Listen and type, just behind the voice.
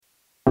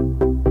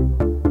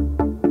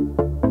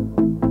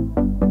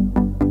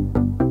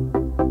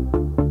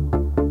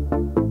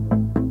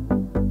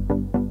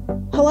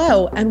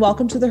Hello, and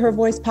welcome to the Her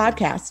Voice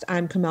podcast.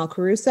 I'm Kamel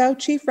Caruso,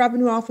 Chief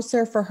Revenue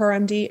Officer for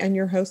HerMD and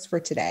your host for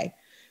today.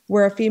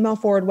 We're a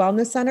female-forward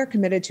wellness center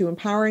committed to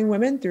empowering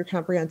women through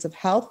comprehensive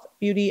health,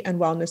 beauty, and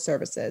wellness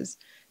services.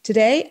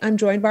 Today, I'm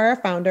joined by our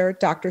founder,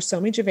 Dr.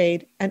 Somi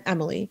Javed, and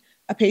Emily,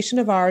 a patient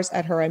of ours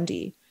at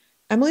HerMD.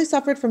 Emily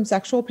suffered from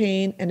sexual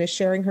pain and is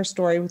sharing her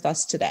story with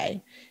us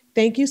today.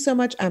 Thank you so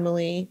much,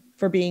 Emily,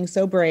 for being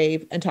so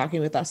brave and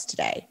talking with us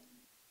today.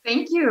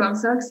 Thank you. I'm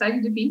so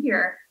excited to be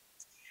here.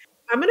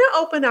 I'm going to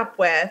open up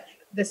with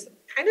this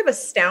kind of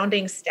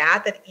astounding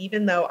stat that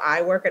even though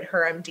I work at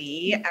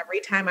HerMD,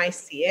 every time I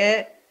see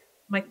it,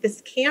 I'm like,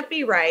 this can't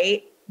be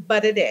right,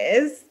 but it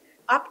is.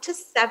 Up to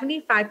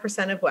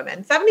 75% of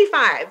women,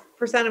 75%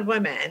 of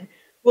women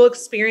will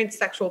experience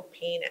sexual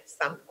pain at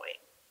some point.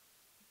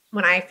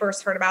 When I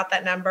first heard about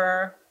that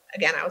number,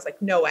 again, I was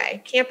like, no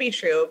way, can't be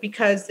true.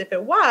 Because if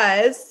it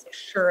was,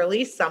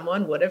 surely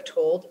someone would have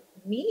told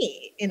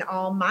me in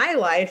all my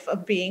life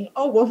of being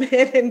a woman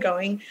and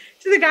going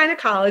to the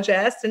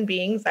gynecologist and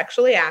being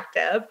sexually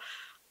active.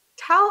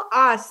 Tell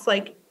us,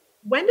 like,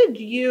 when did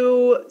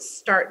you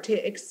start to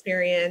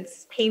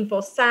experience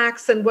painful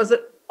sex? And was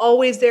it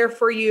always there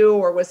for you,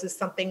 or was this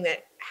something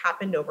that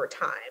happened over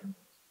time?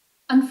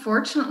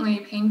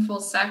 Unfortunately,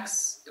 painful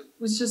sex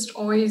was just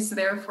always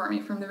there for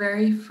me from the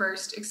very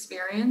first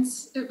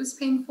experience. It was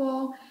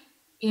painful.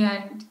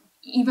 And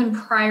even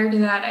prior to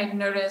that, I'd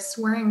noticed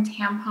wearing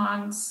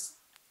tampons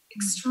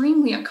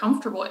extremely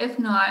uncomfortable, if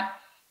not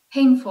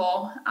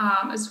painful,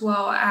 as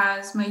well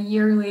as my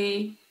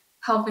yearly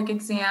pelvic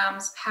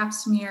exams, pap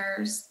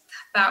smears.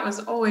 That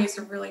was always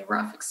a really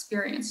rough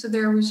experience. So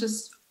there was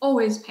just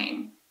always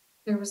pain.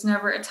 There was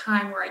never a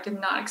time where I did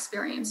not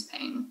experience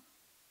pain.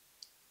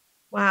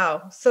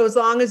 Wow. So as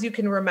long as you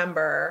can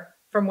remember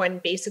from when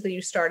basically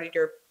you started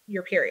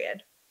your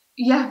period.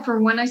 Yeah,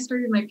 from when I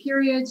started my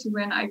period to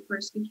when I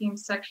first became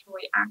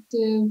sexually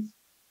active,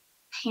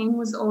 pain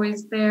was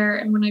always there.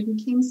 And when I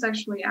became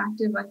sexually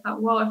active, I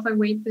thought, well, if I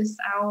wait this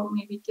out,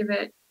 maybe give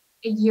it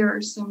a year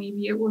or so,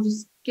 maybe it will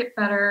just get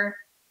better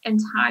in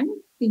time,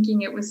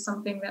 thinking it was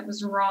something that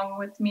was wrong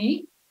with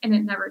me, and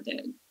it never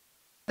did.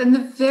 In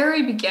the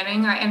very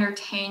beginning, I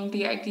entertained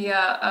the idea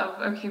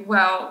of, okay,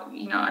 well,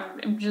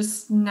 I'm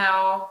just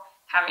now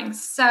having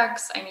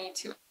sex. I need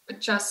to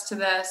adjust to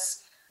this.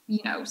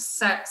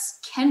 Sex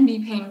can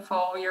be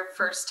painful your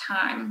first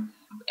time.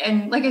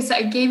 And like I said,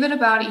 I gave it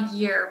about a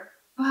year.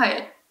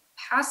 But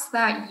past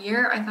that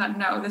year, I thought,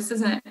 no, this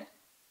isn't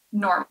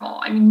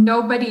normal. I mean,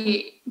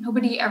 nobody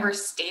ever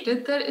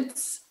stated that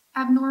it's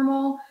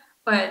abnormal,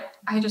 but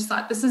I just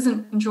thought this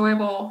isn't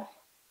enjoyable.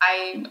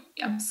 I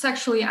am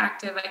sexually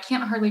active. I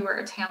can't hardly wear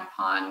a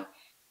tampon.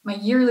 My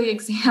yearly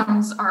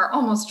exams are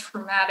almost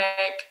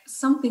traumatic.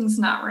 Something's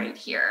not right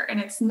here, and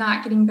it's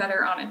not getting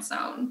better on its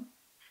own.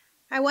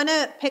 I want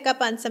to pick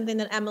up on something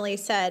that Emily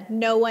said.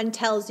 No one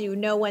tells you,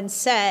 no one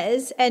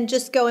says. And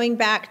just going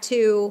back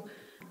to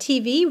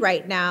TV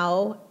right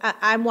now,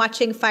 I'm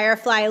watching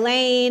Firefly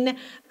Lane.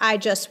 I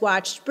just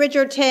watched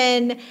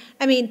Bridgerton.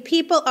 I mean,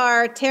 people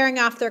are tearing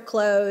off their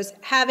clothes,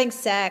 having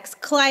sex,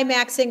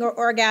 climaxing or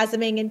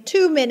orgasming in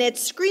 2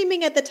 minutes,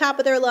 screaming at the top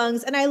of their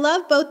lungs. And I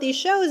love both these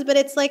shows, but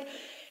it's like,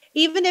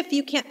 even if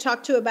you can't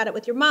talk about it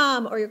with your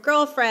mom or your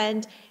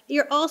girlfriend,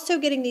 you're also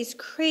getting these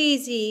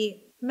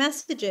crazy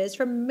messages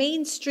from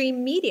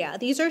mainstream media.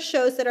 These are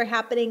shows that are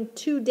happening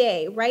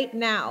today, right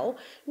now.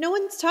 No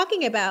one's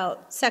talking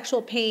about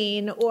sexual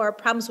pain or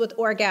problems with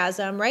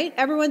orgasm, right?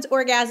 Everyone's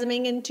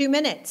orgasming in 2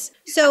 minutes.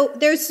 So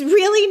there's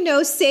really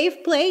no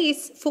safe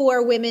place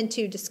for women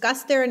to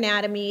discuss their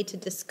anatomy, to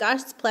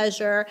discuss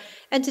pleasure,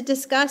 and to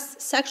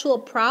discuss sexual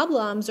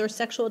problems or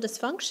sexual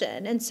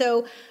dysfunction. And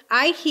so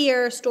I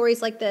hear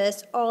stories like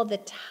this all the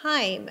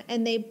time,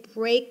 and they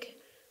break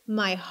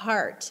my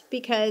heart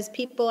because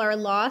people are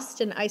lost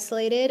and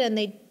isolated and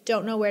they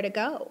don't know where to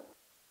go.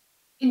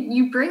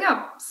 You bring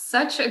up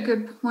such a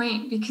good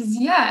point because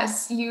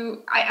yes,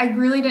 I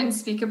really didn't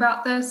speak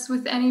about this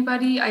with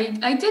anybody.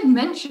 I did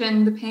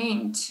mention the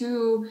pain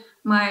to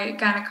my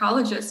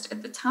gynecologist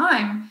at the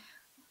time,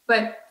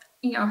 but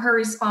her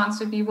response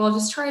would be, well,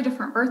 just try a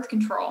different birth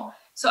control.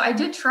 So I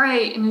did try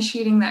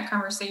initiating that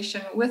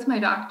conversation with my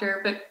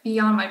doctor, but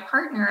beyond my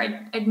partner,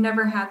 I'd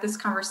never had this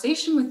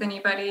conversation with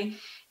anybody.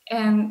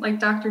 And like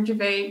Dr.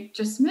 Javed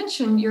just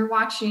mentioned, you're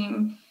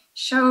watching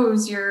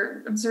shows,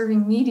 you're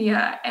observing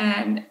media,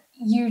 and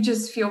you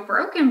just feel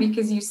broken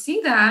because you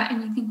see that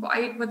and you think,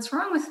 well, what's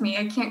wrong with me?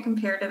 I can't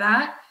compare to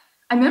that.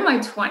 I'm in my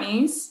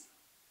 20s.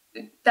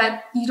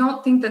 That you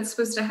don't think that's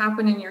supposed to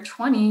happen in your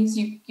 20s.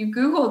 You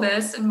Google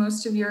this, and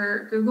most of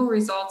your Google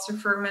results are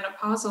for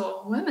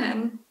menopausal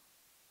women.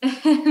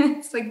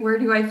 It's like, where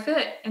do I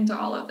fit into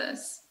all of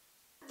this?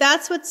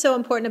 That's what's so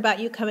important about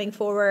you coming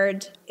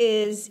forward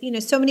is,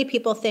 so many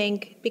people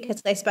think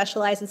because I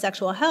specialize in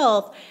sexual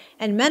health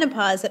and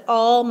menopause that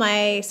all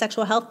my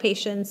sexual health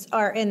patients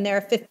are in their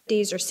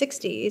 50s or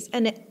 60s.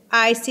 And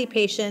I see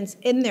patients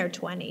in their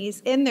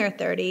 20s, in their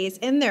 30s,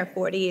 in their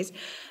 40s.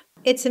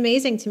 It's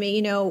amazing to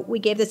me. We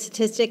gave the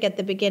statistic at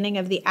the beginning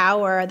of the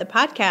hour of the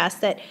podcast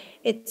that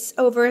it's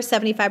over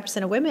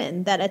 75% of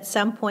women that at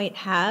some point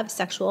have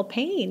sexual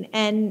pain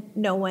and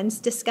no one's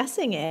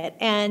discussing it.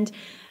 And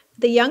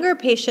the younger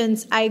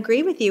patients, I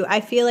agree with you. I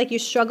feel like you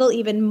struggle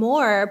even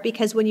more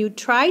because when you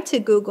try to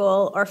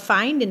Google or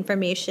find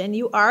information,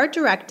 you are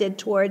directed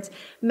towards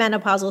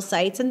menopausal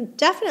sites. And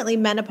definitely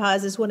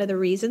menopause is one of the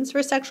reasons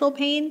for sexual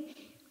pain.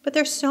 But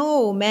there's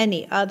so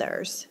many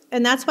others.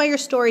 And that's why your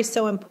story is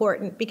so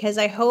important, because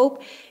I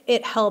hope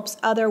it helps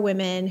other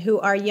women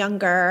who are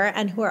younger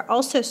and who are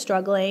also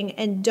struggling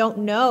and don't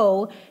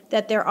know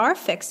that there are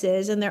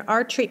fixes and there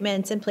are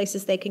treatments and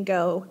places they can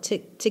go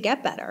to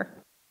get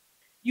better.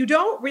 You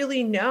don't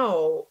really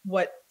know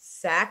what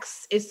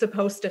sex is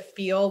supposed to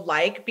feel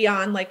like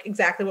beyond like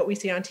exactly what we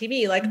see on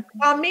TV, like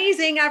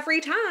amazing every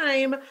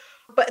time.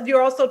 But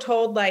you're also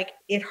told like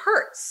it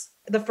hurts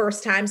the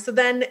first time. So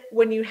then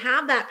when you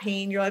have that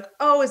pain, you're like,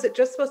 oh, is it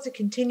just supposed to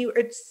continue?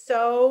 It's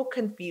so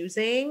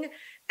confusing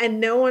and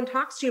no one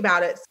talks to you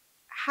about it.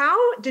 How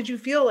did you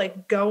feel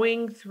like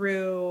going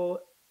through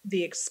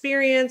the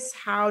experience?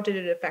 How did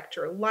it affect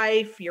your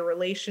life, your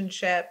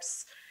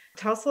relationships?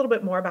 Tell us a little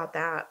bit more about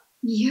that.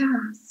 Yeah.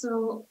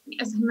 So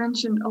as I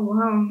mentioned,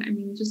 alone, I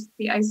mean, just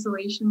the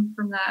isolation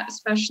from that,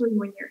 especially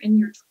when you're in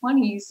your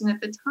 20s. And at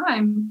the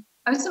time,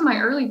 I was in my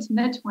early to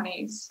mid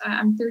 20s.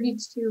 I'm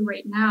 32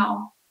 right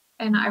now.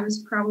 And I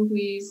was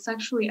probably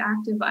sexually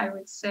active, I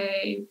would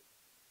say,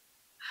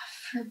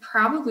 for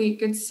probably a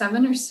good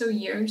 7 or so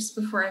years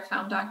before I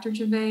found Dr.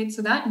 Javaid.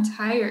 So that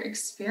entire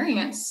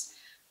experience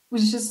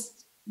was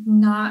just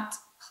not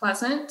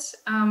pleasant.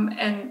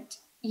 And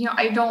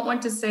I don't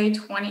want to say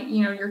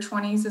your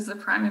 20s is the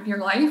prime of your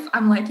life.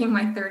 I'm liking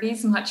my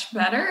 30s much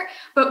better.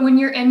 But when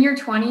you're in your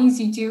 20s,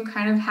 you do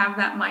kind of have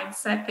that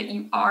mindset that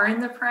you are in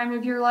the prime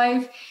of your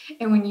life.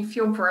 And when you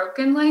feel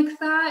broken like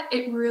that,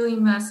 it really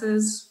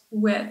messes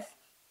with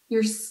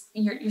your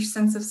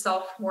sense of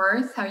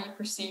self-worth, how you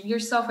perceive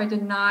yourself. I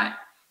did not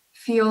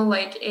feel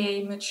like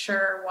a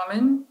mature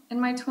woman in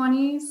my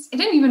 20s. I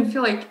didn't even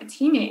feel like a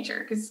teenager,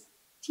 because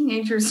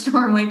teenagers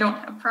normally don't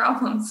have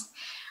problems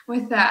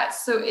with that.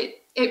 So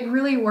it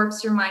really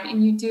works your mind,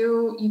 and you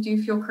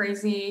do feel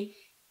crazy,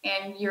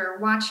 and you're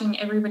watching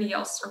everybody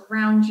else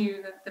around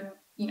you,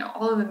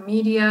 all of the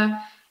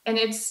media. And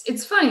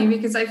it's funny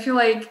because I feel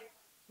like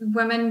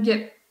women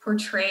get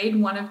portrayed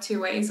one of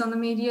two ways on the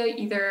media: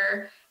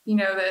 either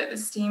the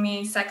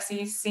steamy,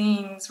 sexy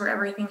scenes where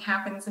everything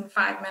happens in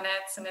 5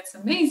 minutes and it's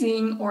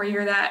amazing, or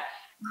you're that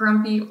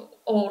grumpy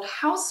old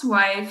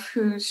housewife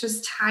who's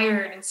just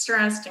tired and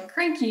stressed and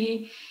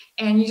cranky,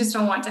 and you just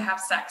don't want to have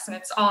sex and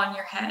it's all in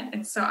your head.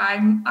 And so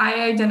I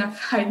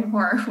identified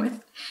more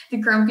with the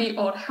grumpy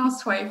old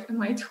housewife in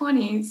my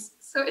 20s.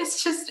 So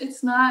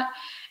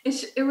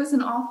it was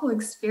an awful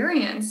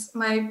experience.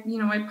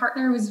 My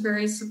partner was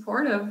very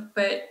supportive,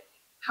 but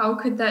how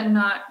could that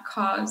not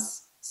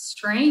cause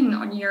strain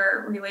on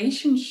your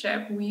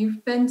relationship?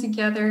 We've been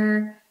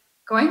together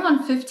going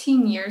on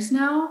 15 years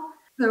now.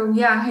 So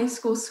yeah, high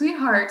school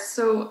sweetheart.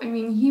 So, I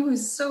mean, he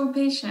was so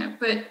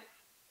patient, but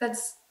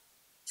that's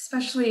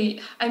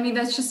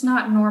just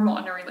not normal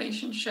in a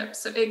relationship.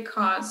 So it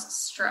caused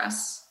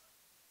stress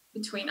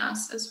between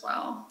us as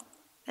well.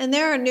 And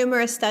there are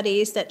numerous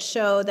studies that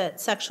show that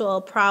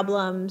sexual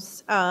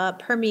problems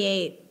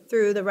permeate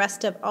through the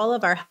rest of all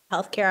of our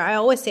healthcare. I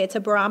always say it's a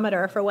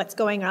barometer for what's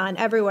going on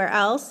everywhere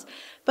else,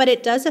 but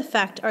it does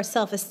affect our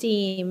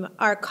self-esteem,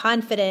 our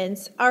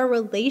confidence, our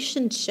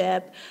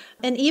relationship,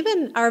 and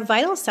even our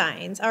vital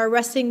signs. Our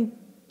resting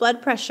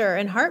blood pressure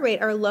and heart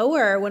rate are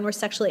lower when we're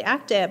sexually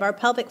active. Our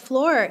pelvic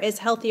floor is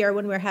healthier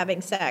when we're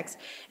having sex.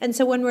 And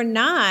so when we're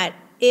not,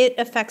 it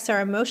affects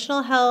our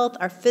emotional health,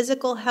 our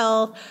physical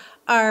health,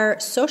 our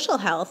social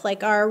health,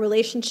 like our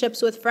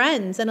relationships with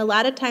friends. And a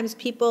lot of times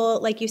people,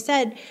 like you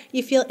said,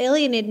 you feel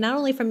alienated not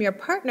only from your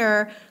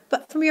partner,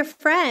 but from your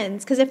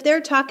friends. Because if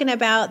they're talking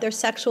about their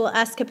sexual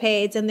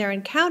escapades and their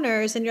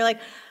encounters, and you're like,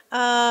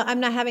 I'm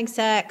not having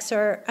sex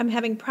or I'm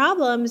having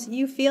problems,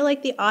 you feel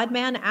like the odd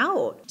man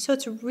out. So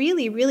it's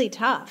really, really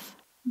tough.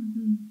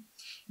 Mm-hmm.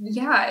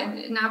 Yeah,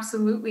 and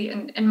absolutely.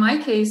 And in my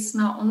case,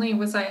 not only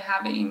was I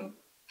having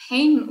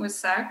pain with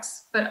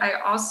sex, but I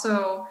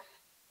also,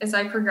 as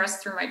I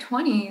progressed through my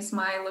 20s,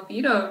 my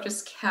libido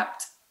just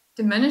kept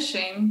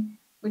diminishing,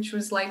 which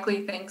was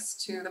likely thanks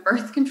to the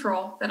birth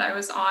control that I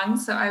was on.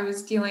 So I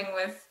was dealing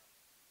with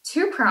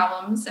two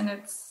problems, and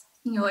it's,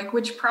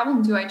 which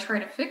problem do I try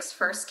to fix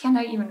first? Can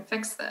I even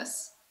fix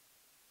this?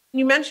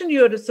 You mentioned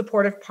you had a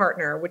supportive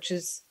partner, which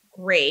is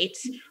great.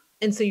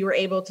 And so you were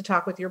able to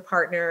talk with your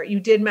partner. You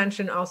did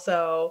mention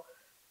also,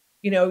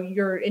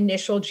 your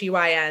initial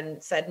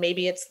GYN said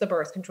maybe it's the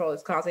birth control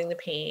that's causing the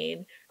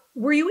pain.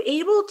 Were you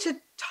able to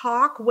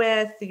talk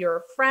with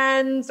your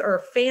friends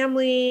or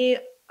family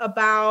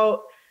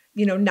about,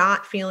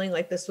 not feeling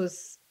like this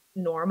was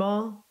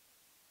normal?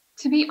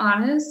 To be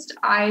honest,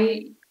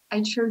 I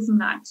chose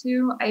not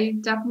to. I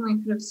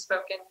definitely could have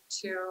spoken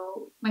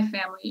to my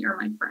family or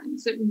my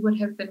friends. It would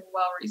have been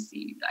well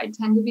received. I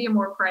tend to be a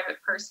more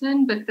private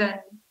person, but then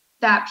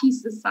that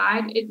piece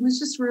aside, it was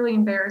just really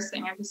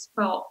embarrassing. I just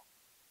felt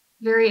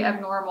very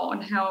abnormal.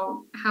 And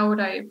how would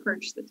I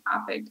approach the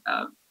topic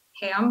of,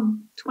 hey,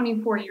 I'm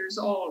 24 years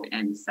old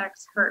and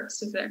sex hurts.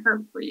 Does it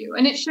hurt for you?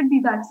 And it should be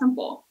that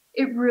simple.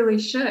 It really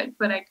should.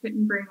 But I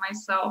couldn't bring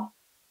myself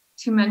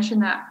to mention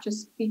that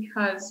just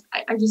because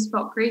I just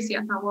felt crazy.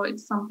 I thought, well,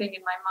 it's something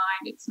in my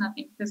mind. It's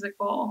nothing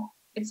physical.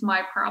 It's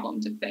my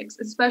problem to fix,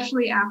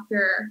 especially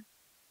after,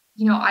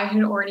 I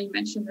had already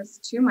mentioned this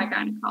to my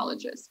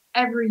gynecologist.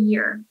 Every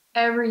year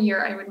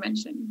I would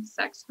mention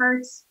sex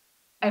hurts.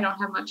 I don't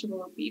have much of a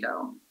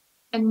libido,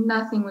 and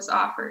nothing was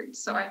offered.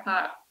 So I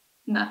thought,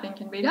 nothing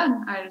can be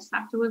done. I just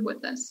have to live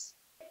with this.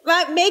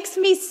 That makes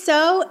me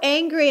so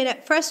angry and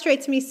it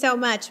frustrates me so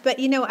much. But,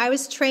 I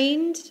was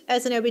trained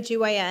as an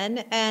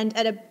OBGYN and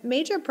at a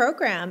major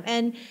program,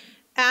 and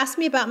asked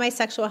me about my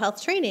sexual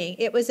health training.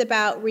 It was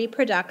about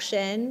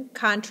reproduction,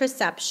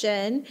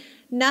 contraception,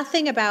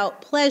 nothing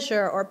about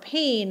pleasure or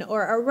pain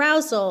or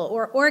arousal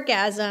or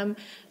orgasm,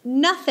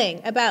 nothing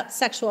about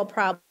sexual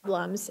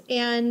problems.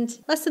 And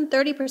less than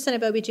 30%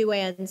 of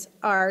OBGYNs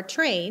are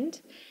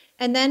trained.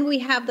 And then we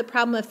have the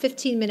problem of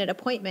 15-minute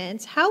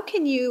appointments. How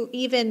can you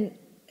even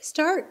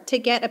start to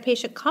get a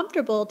patient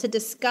comfortable to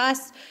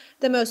discuss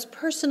the most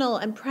personal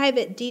and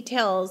private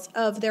details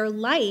of their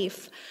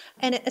life,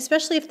 and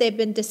especially if they've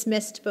been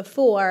dismissed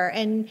before?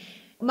 And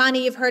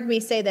Mani, you've heard me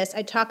say this.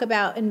 I talk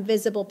about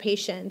invisible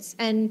patients.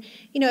 And,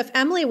 if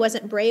Emily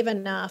wasn't brave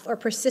enough or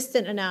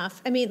persistent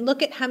enough,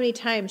 look at how many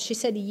times she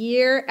said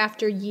year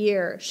after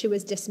year she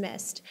was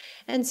dismissed.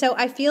 And so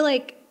I feel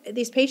like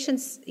these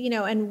patients,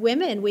 and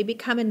women, we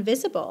become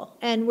invisible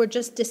and we're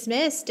just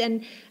dismissed.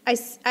 And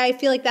I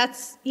feel like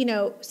that's,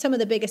 some of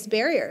the biggest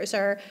barriers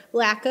are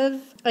lack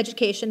of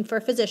education for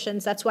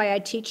physicians. That's why I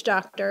teach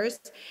doctors.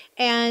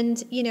 And,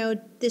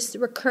 this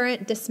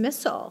recurrent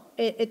dismissal,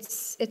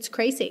 it's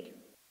crazy.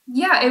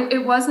 Yeah,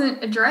 it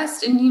wasn't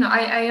addressed. And,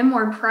 I am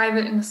more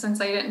private in the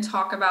sense I didn't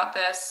talk about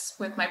this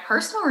with my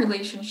personal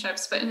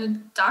relationships, but in a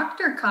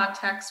doctor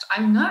context,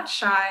 I'm not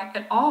shy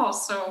at all.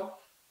 So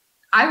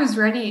I was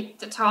ready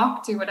to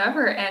talk to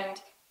whatever.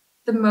 And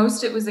the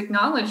most it was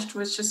acknowledged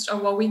was just,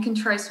 oh, well, we can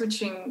try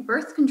switching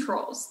birth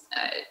controls.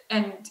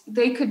 And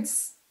they could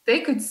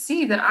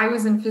see that I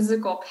was in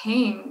physical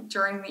pain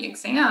during the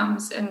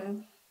exams.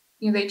 And,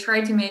 they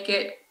tried to make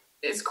it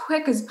as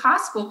quick as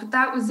possible, but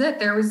that was it.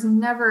 There was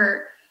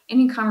never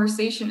any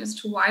conversation as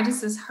to why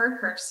does this hurt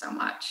her so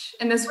much?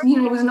 And this,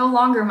 was no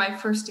longer my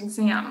first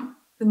exam.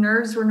 The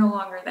nerves were no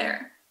longer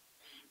there.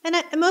 And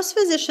most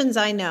physicians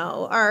I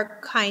know are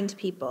kind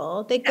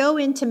people. They go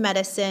into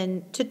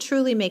medicine to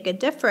truly make a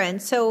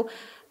difference. So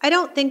I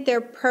don't think they're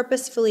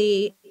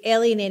purposefully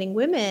alienating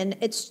women.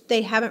 It's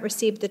they haven't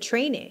received the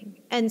training.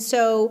 And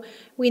so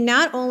we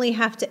not only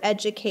have to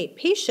educate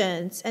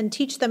patients and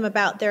teach them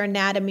about their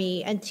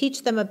anatomy and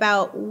teach them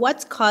about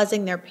what's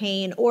causing their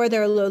pain or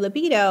their low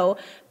libido,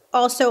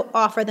 also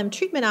offer them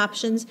treatment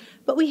options,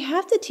 but we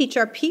have to teach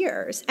our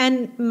peers.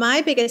 And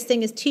my biggest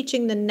thing is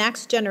teaching the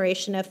next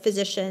generation of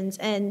physicians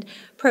and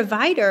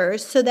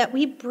providers so that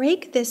we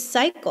break this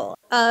cycle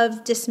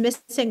of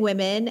dismissing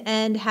women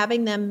and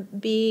having them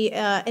be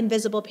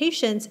invisible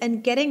patients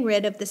and getting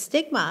rid of the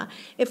stigma.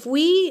 If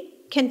we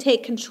can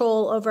take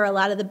control over a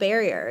lot of the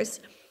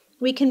barriers,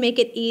 we can make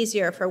it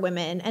easier for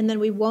women, and then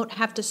we won't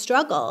have to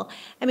struggle.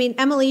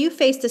 Emily, you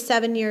faced a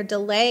 7-year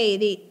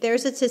delay.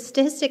 There's a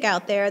statistic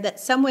out there that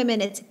some women,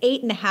 it's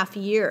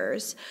 8.5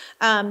 years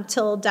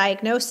till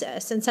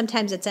diagnosis, and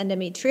sometimes it's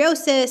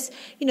endometriosis.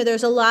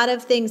 There's a lot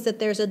of things that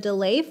there's a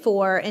delay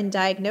for in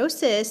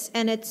diagnosis,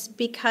 and it's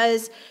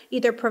because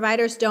either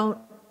providers don't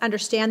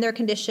understand their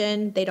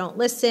condition, they don't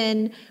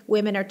listen,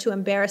 women are too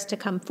embarrassed to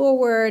come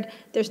forward,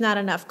 there's not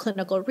enough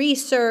clinical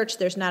research,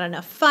 there's not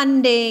enough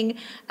funding,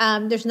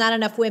 there's not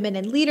enough women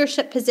in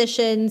leadership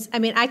positions.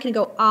 I can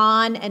go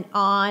on and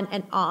on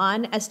and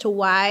on as to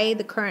why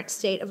the current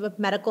state of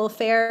medical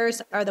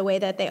affairs are the way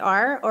that they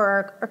are,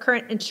 or our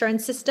current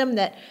insurance system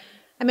that,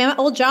 my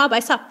old job, I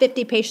saw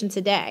 50 patients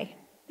a day.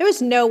 There was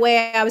no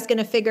way I was going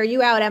to figure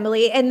you out,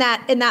 Emily, in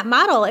that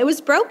model. It was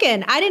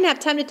broken. I didn't have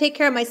time to take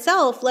care of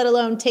myself, let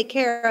alone take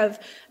care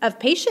of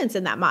patients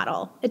in that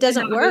model. It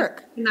doesn't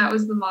work. And that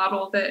was the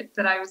model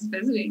that I was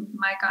visiting.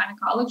 My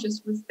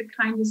gynecologist was the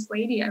kindest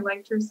lady. I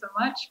liked her so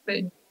much, but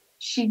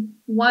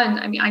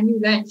I knew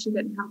then she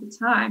didn't have the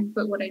time,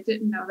 but what I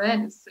didn't know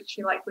then is that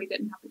she likely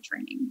didn't have the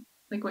training,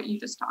 like what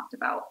you just talked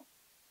about.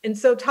 And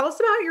so tell us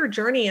about your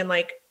journey and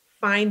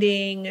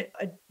finding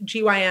a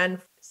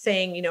GYN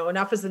saying,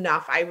 enough is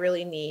enough. I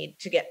really need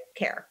to get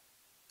care.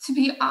 To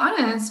be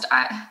honest,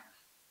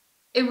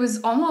 it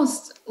was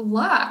almost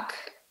luck.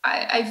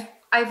 I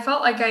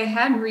felt like I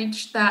had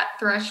reached that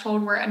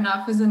threshold where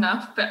enough is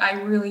enough, but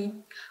I really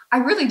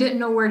didn't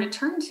know where to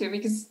turn to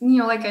because,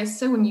 like I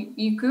said, when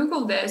you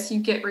Google this, you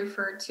get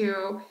referred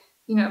to,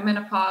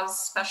 menopause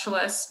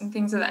specialists and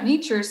things of that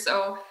nature.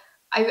 So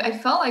I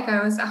felt like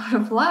I was out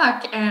of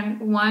luck.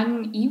 And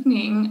one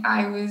evening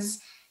I was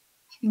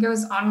think I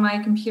was on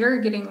my computer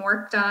getting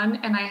work done,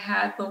 and I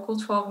had Local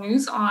 12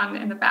 News on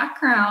in the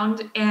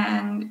background,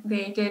 and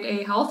they did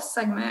a health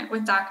segment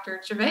with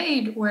Dr.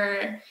 Javaid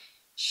where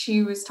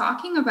she was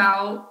talking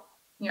about,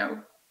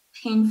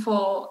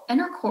 painful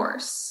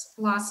intercourse,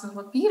 loss of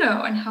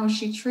libido, and how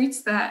she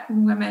treats that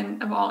in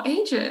women of all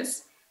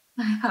ages.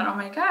 And I thought, oh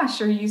my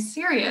gosh, are you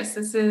serious?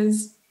 This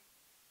is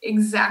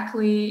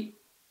exactly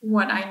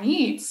what I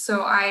need.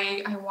 So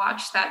I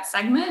watched that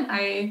segment.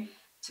 I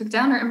took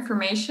down her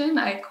information.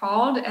 I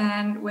called,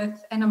 and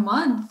within a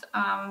month,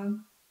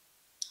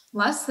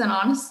 less than,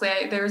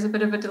 honestly, there was a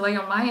bit of a delay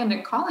on my end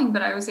in calling,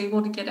 but I was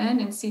able to get in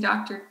and see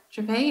Dr.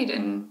 Javaid,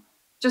 and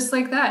just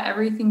like that,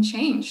 everything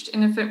changed.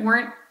 And if it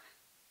weren't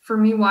for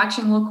me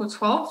watching Local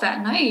 12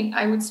 that night,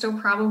 I would still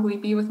probably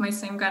be with my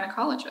same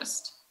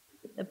gynecologist.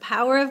 The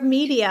power of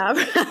media,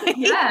 right?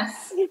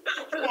 Yes.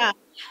 Yeah.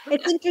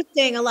 It's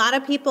interesting. A lot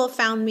of people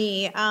found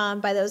me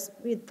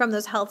from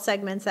those health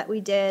segments that we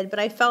did, but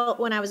I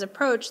felt when I was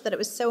approached that it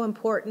was so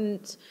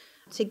important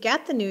to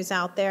get the news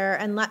out there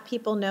and let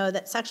people know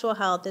that sexual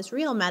health is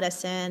real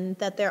medicine,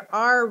 that there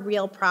are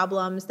real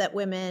problems that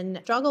women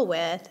struggle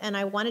with. And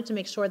I wanted to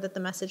make sure that the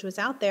message was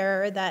out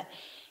there that,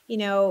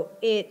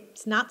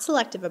 it's not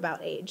selective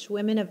about age.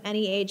 Women of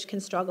any age can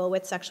struggle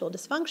with sexual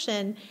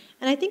dysfunction.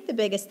 And I think the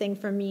biggest thing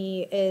for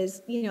me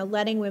is,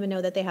 letting women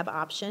know that they have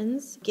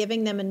options,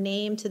 giving them a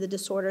name to the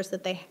disorders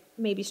that they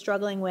may be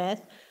struggling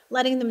with,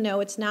 letting them know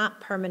it's not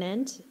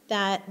permanent,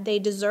 that they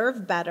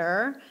deserve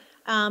better,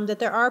 that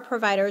there are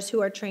providers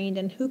who are trained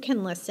and who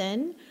can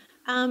listen,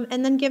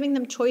 and then giving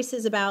them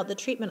choices about the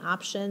treatment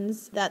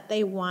options that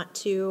they want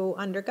to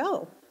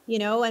undergo,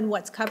 and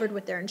what's covered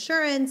with their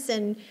insurance.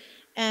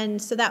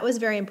 And so that was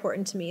very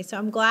important to me. So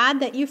I'm glad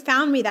that you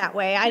found me that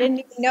way. I didn't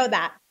even know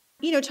that.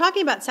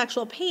 Talking about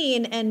sexual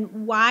pain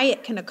and why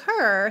it can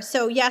occur.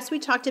 So yes, we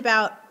talked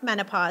about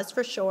menopause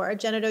for sure,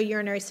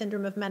 genitourinary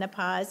syndrome of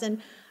menopause.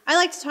 And I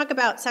like to talk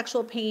about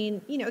sexual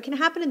pain. It can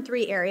happen in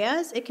 3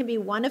 areas. It can be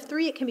one of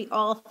 3. It can be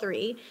all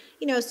 3.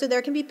 So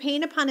there can be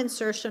pain upon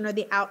insertion or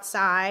the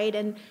outside,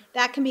 and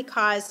that can be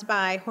caused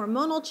by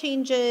hormonal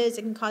changes.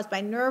 It can be caused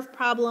by nerve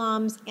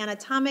problems,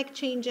 anatomic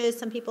changes.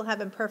 Some people have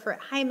imperforate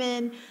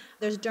hymen.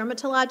 There's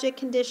dermatologic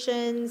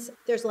conditions.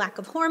 There's lack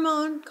of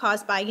hormone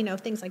caused by,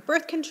 things like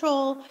birth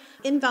control,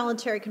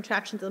 involuntary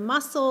contractions of the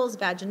muscles,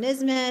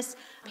 vaginismus.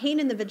 Pain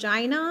in the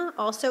vagina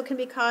also can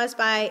be caused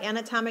by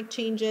anatomic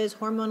changes,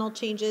 hormonal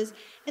changes.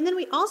 And then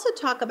we also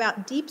talk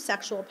about deep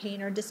sexual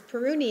pain or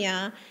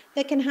dyspareunia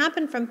that can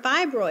happen from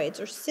fibroids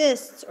or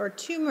cysts or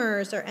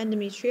tumors or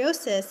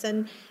endometriosis.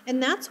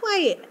 And that's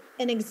why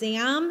an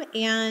exam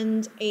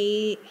and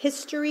a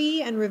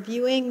history and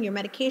reviewing your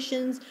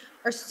medications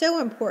are so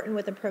important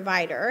with a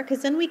provider,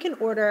 because then we can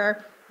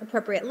order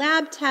appropriate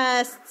lab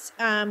tests.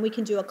 We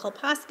can do a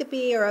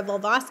colposcopy or a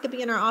vulvoscopy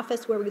in our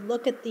office where we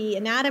look at the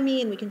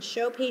anatomy and we can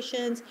show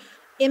patients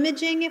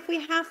imaging if we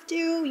have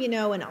to,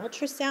 an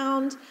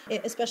ultrasound,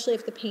 especially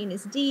if the pain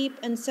is deep.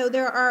 And so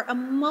there are a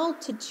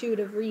multitude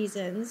of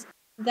reasons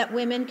that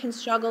women can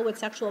struggle with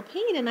sexual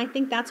pain. And I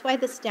think that's why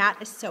the stat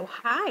is so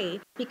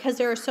high, because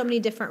there are so many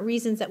different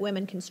reasons that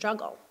women can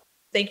struggle.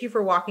 Thank you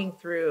for walking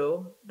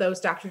through those,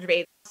 Dr.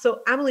 Javaid.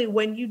 So Emily,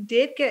 when you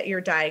did get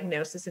your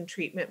diagnosis and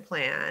treatment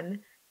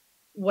plan,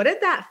 what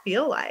did that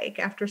feel like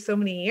after so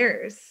many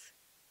years?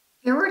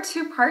 There were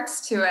 2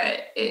 parts to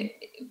it.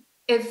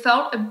 It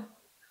felt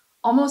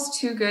almost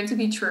too good to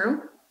be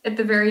true at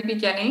the very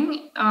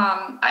beginning.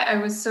 I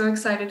was so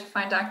excited to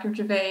find Dr.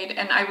 Javaid,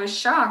 and I was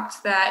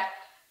shocked that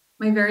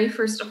my very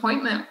first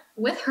appointment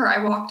with her,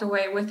 I walked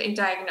away with a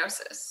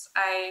diagnosis.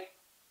 I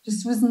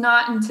just was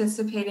not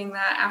anticipating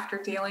that after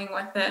dealing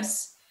with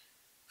this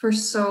for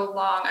so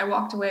long. I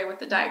walked away with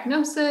the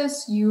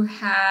diagnosis. You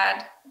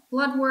had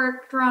blood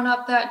work drawn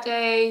up that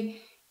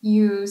day.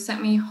 You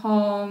sent me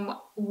home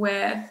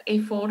with a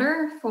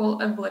folder full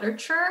of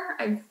literature.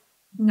 I've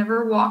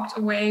never walked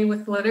away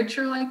with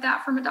literature like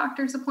that from a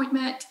doctor's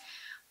appointment.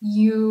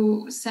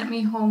 You sent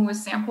me home with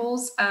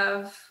samples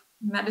of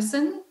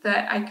medicine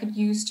that I could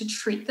use to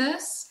treat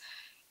this.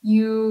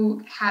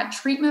 You had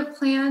treatment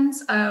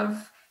plans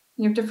of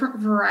different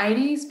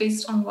varieties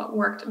based on what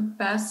worked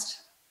best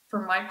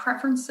for my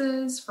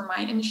preferences, for my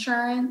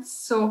insurance.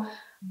 So,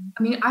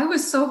 I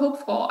was so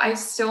hopeful. I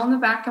still, in the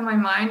back of my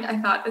mind, I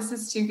thought, this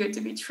is too good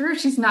to be true.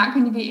 She's not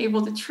going to be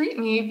able to treat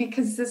me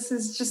because this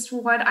is just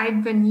what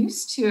I'd been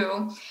used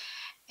to.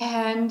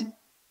 And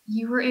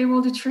you were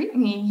able to treat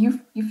me.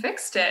 You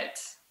fixed it.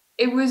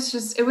 It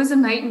was a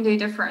night and day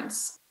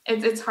difference.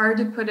 It's hard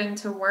to put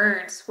into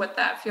words what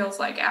that feels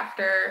like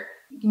after,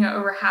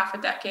 over half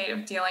a decade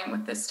of dealing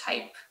with this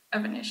type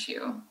of an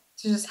issue,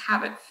 to just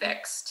have it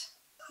fixed.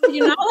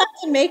 You're not allowed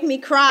to make me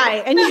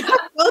cry, and you have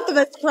both of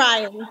us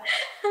crying.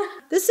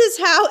 This is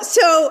how,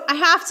 so I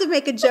have to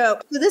make a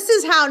joke. So this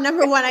is how,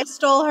 number one, I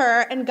stole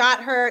her and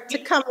got her to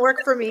come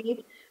work for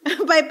me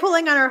by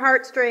pulling on her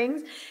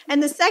heartstrings.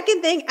 And the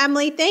second thing,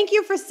 Emily, thank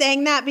you for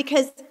saying that,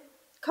 because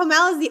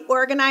Komel is the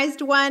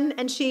organized one,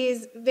 and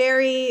she's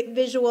very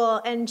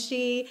visual, and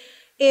she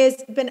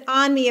is been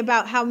on me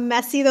about how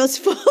messy those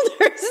folders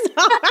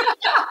are.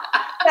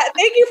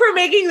 Thank you for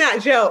making that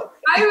joke.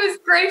 I was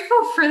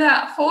grateful for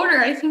that folder.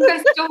 I think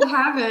I still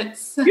have it.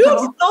 So. You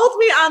sold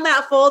me on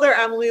that folder,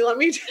 Emily. Let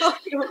me tell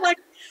you. I'm like,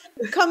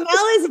 Kamel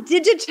is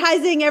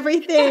digitizing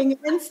everything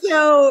and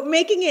so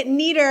making it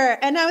neater.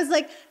 And I was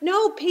like,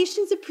 no,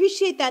 patients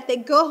appreciate that. They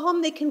go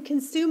home, they can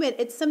consume it.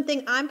 It's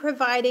something I'm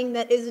providing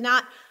that is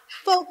not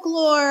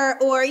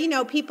folklore or,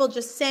 people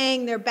just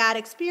saying their bad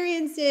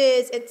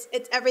experiences. It's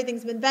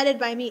everything's been vetted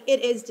by me.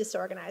 It is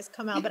disorganized,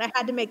 Kamel, but I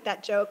had to make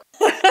that joke.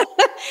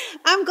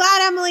 I'm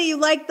glad, Emily, you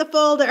liked the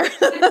folder.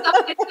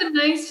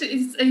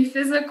 It's a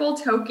physical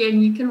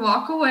token you can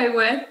walk away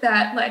with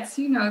that lets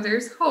you know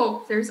there's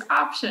hope, there's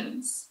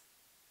options.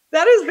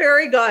 That is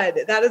very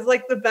good. That is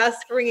like the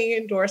best ringing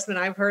endorsement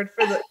I've heard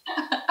for the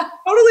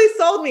totally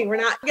sold me. We're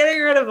not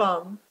getting rid of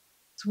them.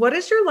 So what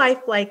is your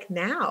life like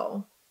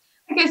now?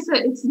 Like I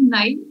said, it's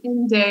night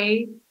and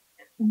day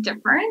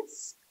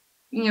difference,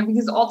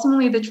 because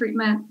ultimately the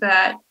treatment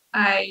that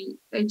I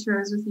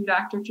chose with you,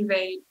 Dr.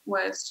 Javaid,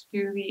 was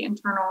to do the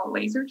internal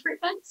laser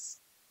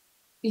treatments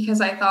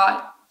because I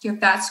thought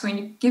that's going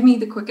to give me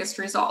the quickest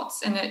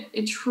results. And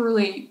it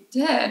truly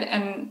did.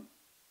 And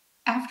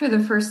after the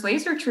first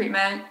laser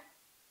treatment,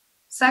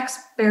 sex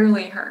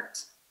barely hurt.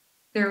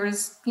 There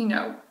was,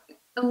 a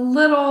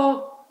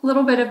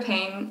little bit of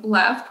pain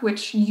left,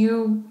 which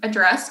you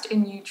addressed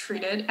and you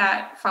treated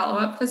at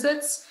follow-up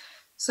visits.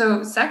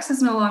 So sex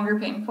is no longer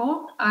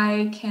painful.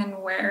 I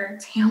can wear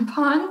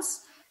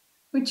tampons,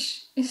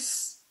 which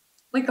is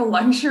like a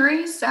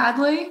luxury,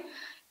 sadly.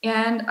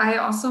 And I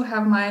also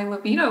have my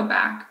libido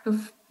back.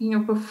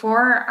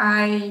 Before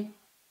I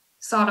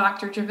saw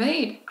Dr.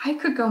 Javaid, I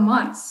could go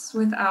months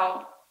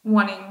without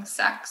wanting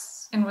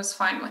sex and was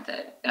fine with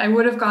it. I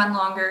would have gone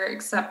longer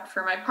except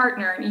for my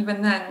partner. And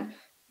even then,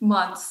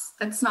 months,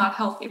 that's not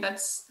healthy.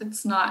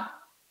 That's not,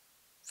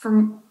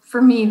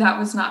 for me, that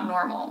was not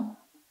normal.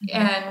 Mm-hmm.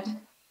 And,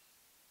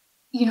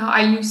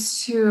 I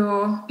used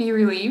to be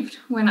relieved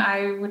when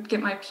I would get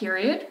my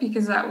period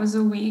because that was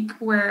a week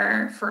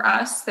where for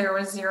us, there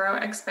was zero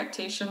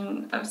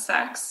expectation of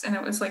sex and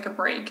it was like a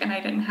break and I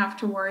didn't have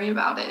to worry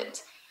about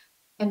it.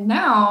 And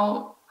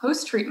now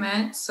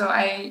post-treatment, so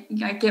I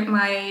get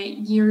my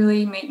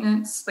yearly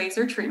maintenance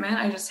laser treatment.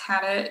 I just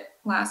had it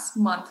last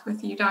month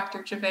with you,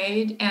 Dr.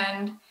 Javaid,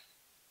 and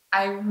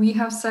we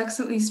have sex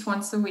at least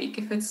once a week.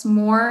 If it's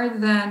more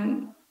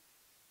than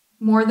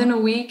a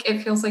week,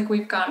 it feels like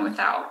we've gone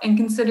without. And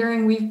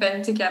considering we've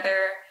been together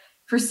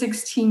for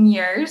 16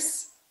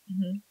 years,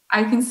 mm-hmm.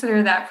 I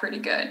consider that pretty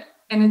good.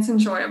 And it's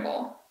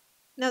enjoyable.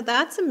 No,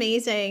 that's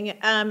amazing.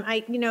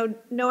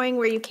 Knowing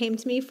where you came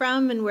to me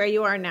from and where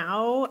you are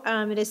now,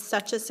 it is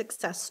such a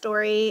success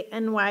story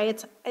and why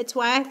it's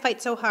why I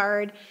fight so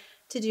hard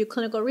to do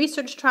clinical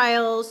research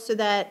trials so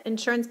that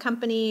insurance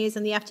companies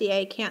and the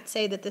FDA can't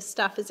say that this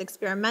stuff is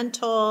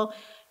experimental.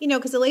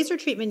 Because the laser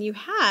treatment you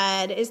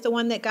had is the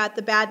one that got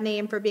the bad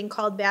name for being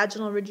called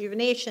vaginal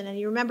rejuvenation. And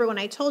you remember when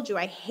I told you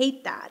I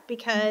hate that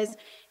because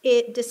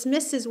it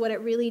dismisses what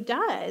it really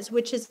does,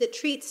 which is it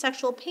treats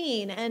sexual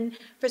pain. And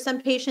for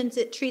some patients,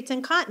 it treats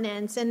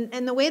incontinence.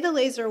 And the way the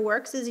laser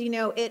works is,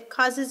 it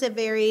causes a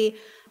very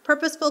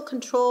purposeful,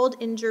 controlled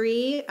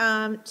injury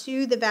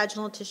to the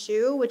vaginal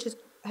tissue, which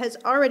has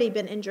already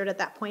been injured at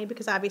that point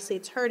because obviously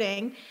it's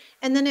hurting.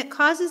 And then it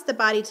causes the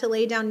body to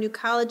lay down new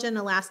collagen,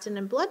 elastin,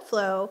 and blood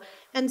flow.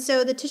 And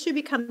so the tissue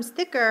becomes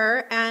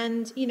thicker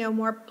and,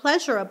 more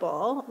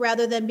pleasurable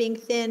rather than being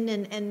thin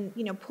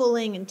and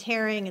pulling and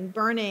tearing and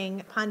burning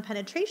upon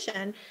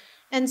penetration.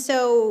 And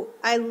so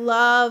I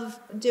love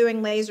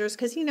doing lasers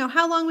because,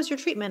 how long was your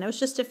treatment? It was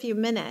just a few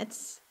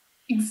minutes.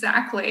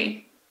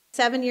 Exactly.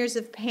 7 years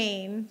of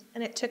pain,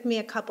 and it took me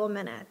a couple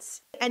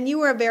minutes. And you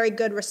were a very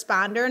good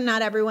responder.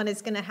 Not everyone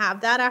is going to have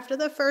that after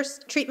the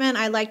first treatment.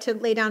 I like to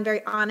lay down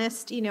very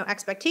honest,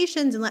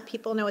 expectations and let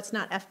people know it's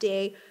not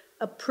FDA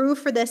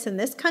approved for this in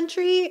this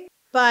country.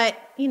 But,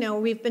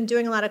 we've been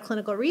doing a lot of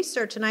clinical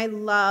research, and I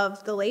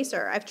love the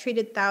laser. I've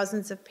treated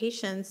thousands of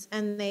patients,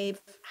 and they've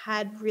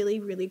had really,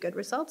 really good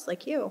results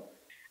like you.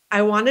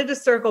 I wanted to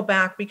circle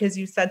back because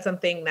you said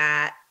something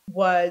that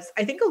was,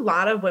 I think a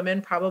lot of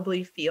women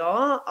probably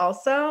feel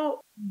also,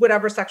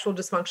 whatever sexual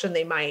dysfunction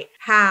they might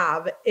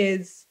have,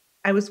 is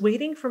I was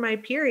waiting for my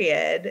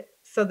period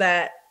so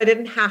that I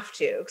didn't have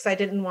to, because I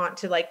didn't want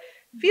to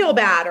feel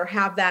bad or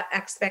have that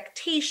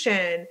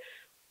expectation.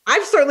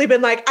 I've certainly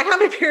been like, I got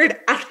my period,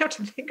 I don't have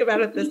to think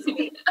about it this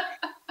week.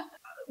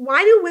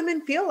 Why do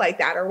women feel like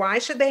that? Or why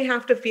should they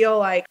have to feel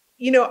like,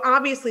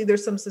 obviously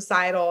there's some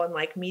societal and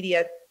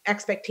media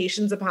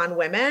expectations upon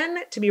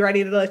women to be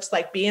ready to just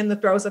be in the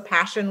throes of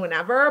passion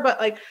whenever,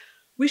 but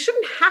we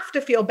shouldn't have to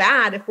feel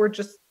bad if we're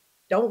just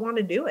don't want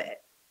to do it.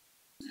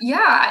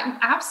 Yeah,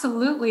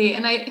 absolutely.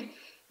 And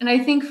I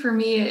think for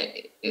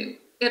me,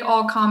 it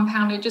all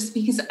compounded just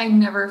because I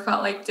never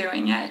felt like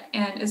doing it.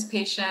 And as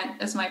patient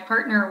as my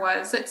partner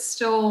was, it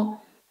still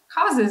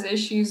causes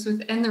issues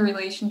within the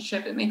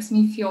relationship. It makes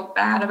me feel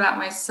bad about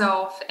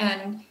myself.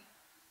 And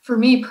for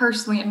me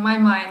personally, in my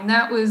mind,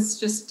 that was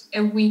just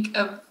a week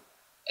of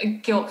a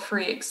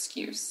guilt-free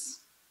excuse.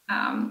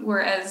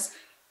 Whereas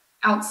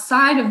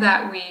outside of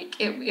that week,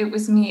 it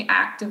was me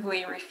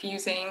actively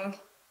refusing,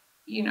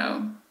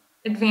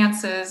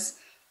 advances.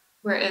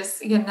 Whereas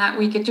again, that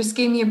week, it just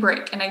gave me a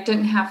break and I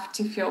didn't have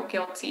to feel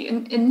guilty.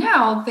 And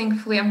now,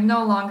 thankfully, I'm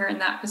no longer in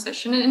that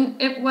position.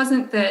 And it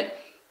wasn't that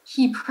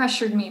he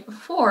pressured me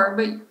before,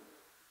 but,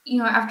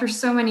 after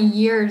so many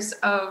years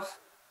of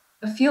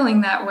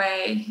feeling that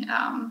way,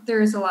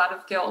 there is a lot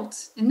of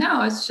guilt. And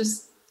now it's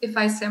just, if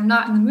I say I'm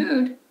not in the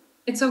mood,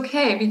 it's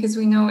okay, because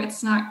we know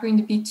it's not going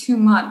to be 2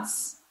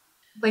 months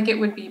like it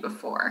would be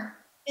before.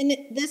 And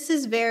this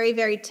is very,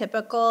 very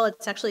typical.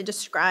 It's actually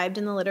described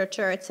in the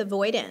literature. It's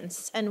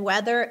avoidance. And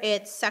whether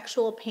it's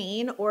sexual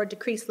pain or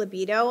decreased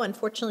libido,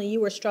 unfortunately,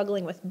 you were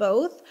struggling with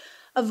both.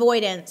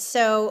 Avoidance.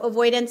 So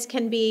avoidance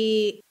can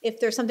be if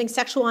there's something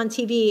sexual on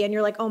TV and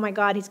you're like, oh my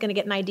God, he's going to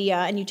get an idea,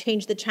 and you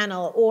change the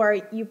channel, or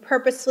you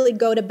purposely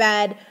go to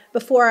bed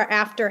before or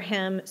after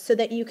him so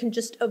that you can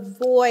just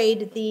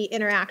avoid the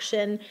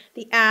interaction,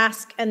 the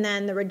ask, and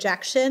then the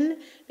rejection,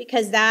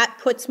 because that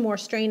puts more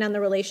strain on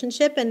the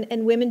relationship.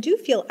 And women do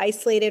feel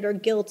isolated or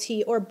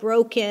guilty or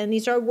broken.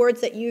 These are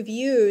words that you've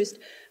used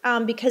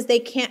because they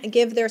can't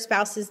give their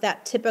spouses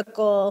that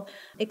typical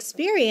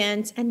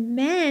experience. And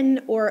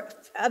men or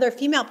other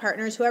female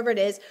partners, whoever it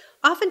is,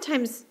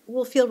 oftentimes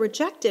will feel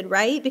rejected,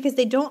 right? Because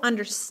they don't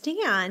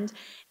understand.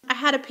 I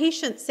had a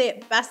patient say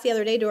it best the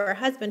other day to her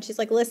husband. She's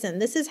like, listen,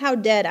 this is how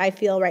dead I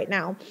feel right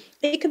now.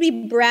 It could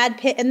be Brad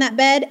Pitt in that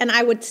bed and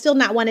I would still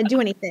not want to do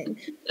anything.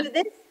 But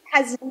this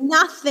has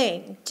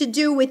nothing to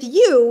do with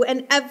you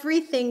and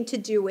everything to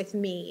do with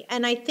me.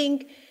 And I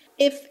think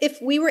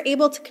if we were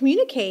able to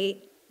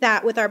communicate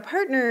that with our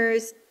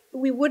partners,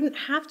 we wouldn't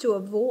have to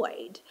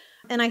avoid.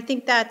 And I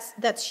think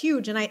that's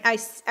huge. And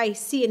I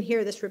see and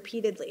hear this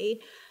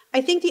repeatedly. I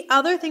think the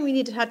other thing we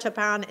need to touch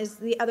upon is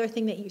the other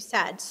thing that you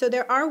said. So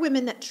there are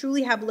women that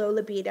truly have low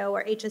libido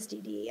or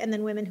HSDD, and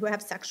then women who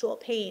have sexual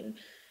pain.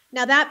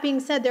 Now, that being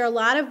said, there are a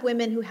lot of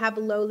women who have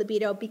low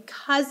libido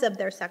because of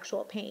their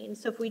sexual pain.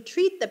 So if we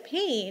treat the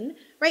pain,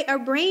 right, our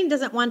brain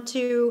doesn't want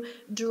to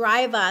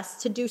drive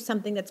us to do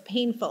something that's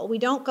painful. We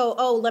don't go,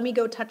 oh, let me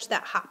go touch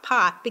that hot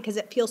pot because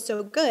it feels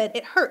so good.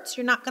 It hurts.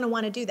 You're not going to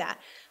want to do that.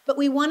 But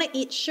we want to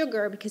eat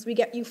sugar because we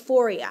get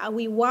euphoria.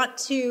 We want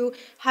to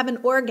have an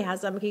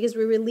orgasm because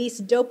we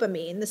release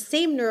dopamine, the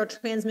same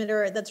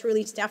neurotransmitter that's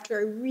released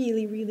after a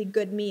really, really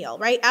good meal,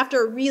 right?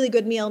 After a really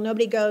good meal,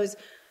 nobody goes,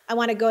 I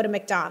want to go to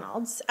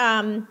McDonald's.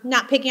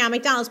 Not picking on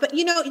McDonald's, but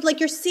like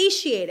you're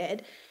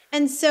satiated.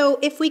 And so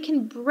if we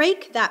can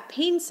break that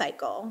pain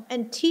cycle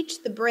and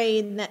teach the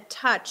brain that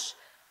touch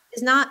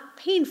is not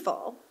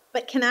painful,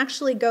 but can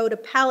actually go to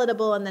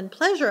palatable and then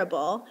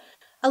pleasurable,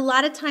 a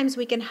lot of times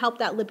we can help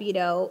that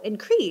libido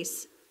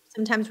increase.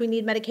 Sometimes we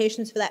need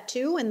medications for that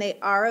too, and they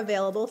are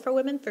available for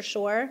women for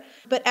sure.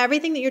 But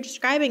everything that you're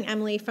describing,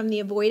 Emily, from the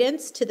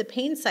avoidance to the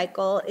pain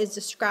cycle is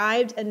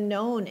described and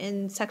known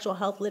in sexual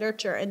health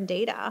literature and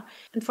data.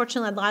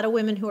 Unfortunately, a lot of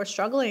women who are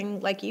struggling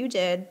like you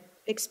did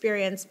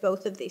experience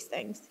both of these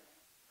things.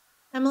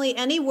 Emily,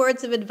 any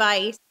words of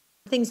advice,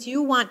 things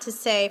you want to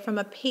say from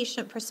a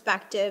patient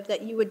perspective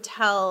that you would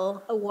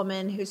tell a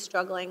woman who's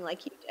struggling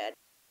like you did?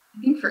 I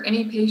think for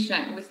any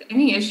patient with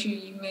any issue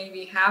you may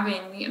be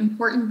having, the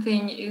important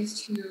thing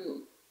is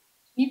to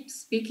keep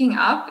speaking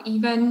up,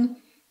 even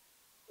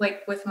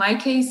like with my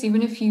case,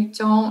 even if you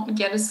don't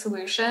get a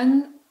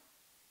solution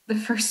the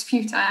first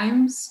few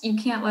times, you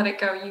can't let it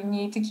go. You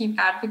need to keep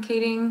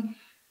advocating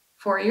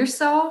for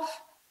yourself.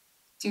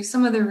 Do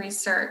some of the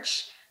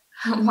research.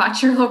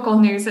 Watch your local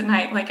news at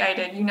night like I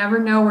did. You never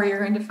know where you're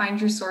going to find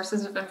your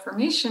sources of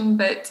information,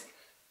 but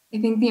I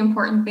think the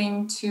important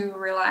thing to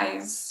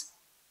realize,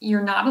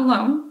 you're not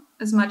alone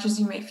as much as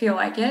you may feel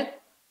like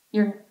it.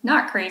 You're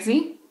not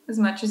crazy as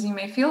much as you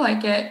may feel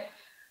like it.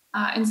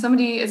 And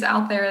somebody is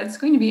out there that's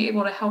going to be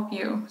able to help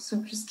you.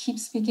 So just keep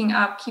speaking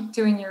up, keep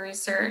doing your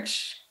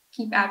research,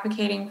 keep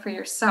advocating for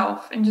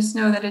yourself, and just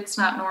know that it's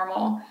not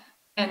normal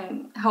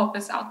and help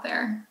is out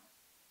there.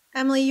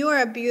 Emily, you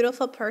are a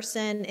beautiful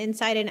person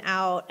inside and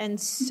out, and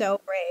so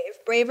brave,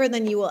 braver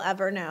than you will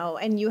ever know.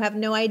 And you have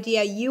no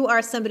idea. You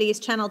are somebody's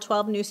Channel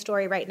 12 news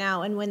story right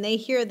now. And when they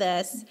hear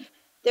this,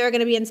 they're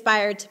going to be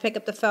inspired to pick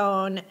up the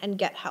phone and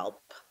get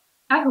help.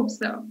 I hope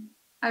so.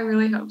 I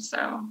really hope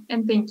so.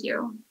 And thank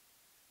you.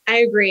 I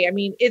agree. I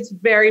mean, it's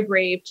very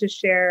brave to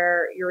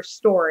share your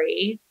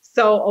story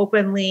so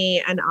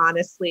openly and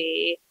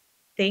honestly.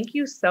 Thank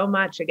you so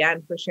much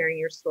again for sharing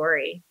your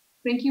story.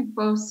 Thank you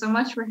both so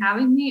much for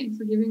having me and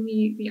for giving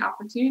me the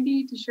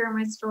opportunity to share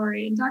my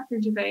story. And Dr.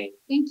 Gervais,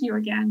 thank you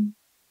again.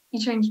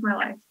 You changed my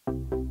life.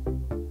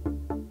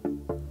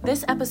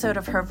 This episode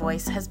of Her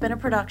Voice has been a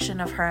production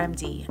of Her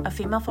MD, a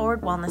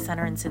female-forward wellness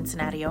center in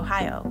Cincinnati,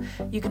 Ohio.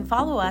 You can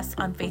follow us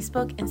on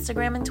Facebook,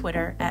 Instagram, and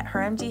Twitter at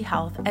HerMD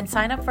Health and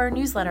sign up for our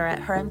newsletter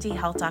at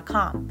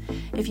hermdhealth.com.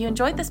 If you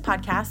enjoyed this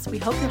podcast, we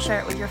hope you'll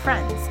share it with your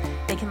friends.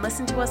 They can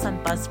listen to us on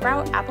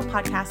Buzzsprout, Apple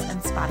Podcasts,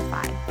 and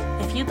Spotify.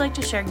 If you'd like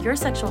to share your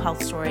sexual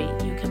health story,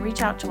 you can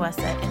reach out to us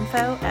at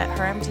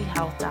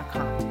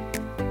info@hermdhealth.com.